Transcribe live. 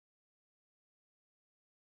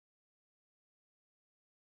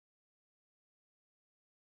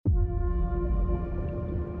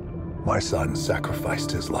My son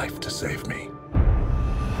sacrificed his life to save me.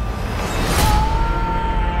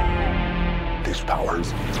 These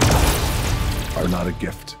powers are not a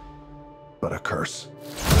gift, but a curse.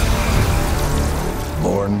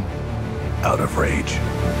 Born out of rage.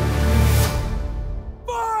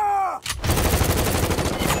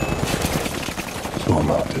 So I'm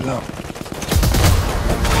out to them.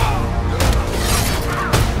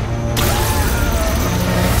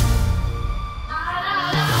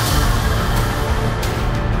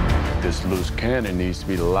 This loose cannon needs to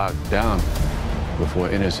be locked down before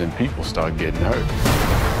innocent people start getting hurt.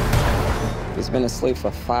 He's been asleep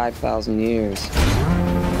for 5,000 years.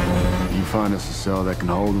 You find us a cell that can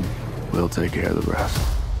hold him, we'll take care of the rest.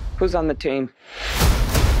 Who's on the team?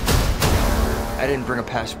 I didn't bring a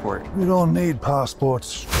passport. You don't need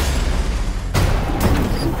passports.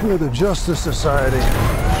 We're the Justice Society.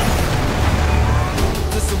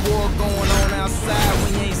 There's a war going on outside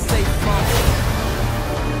we ain't safe from.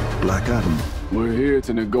 Black Adam. We're here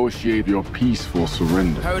to negotiate your peaceful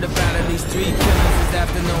surrender. Heard about at least 3 killings this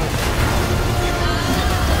afternoon.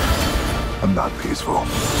 I'm not peaceful.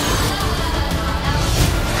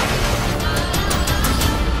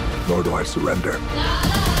 Nor do I surrender.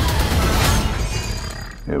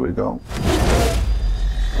 Here we go.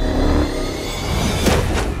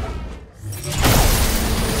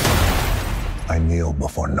 I kneel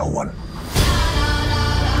before no one.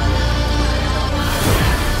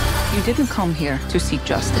 You didn't come here to seek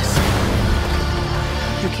justice.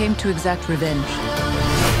 You came to exact revenge. Too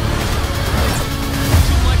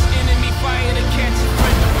much enemy fire to catch a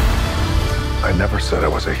breath. I never said I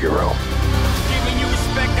was a hero. Giving you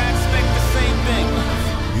respect, I expect the same thing.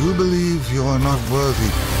 You believe you are not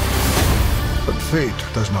worthy, but fate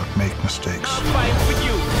does not make mistakes. I'm fighting for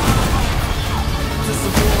you. There's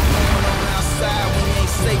a war going on outside we ain't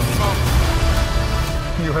safe from.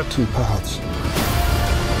 You have two paths.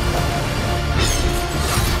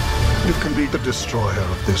 You can be the destroyer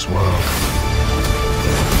of this world,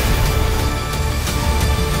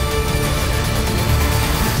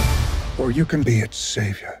 or you can be its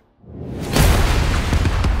savior.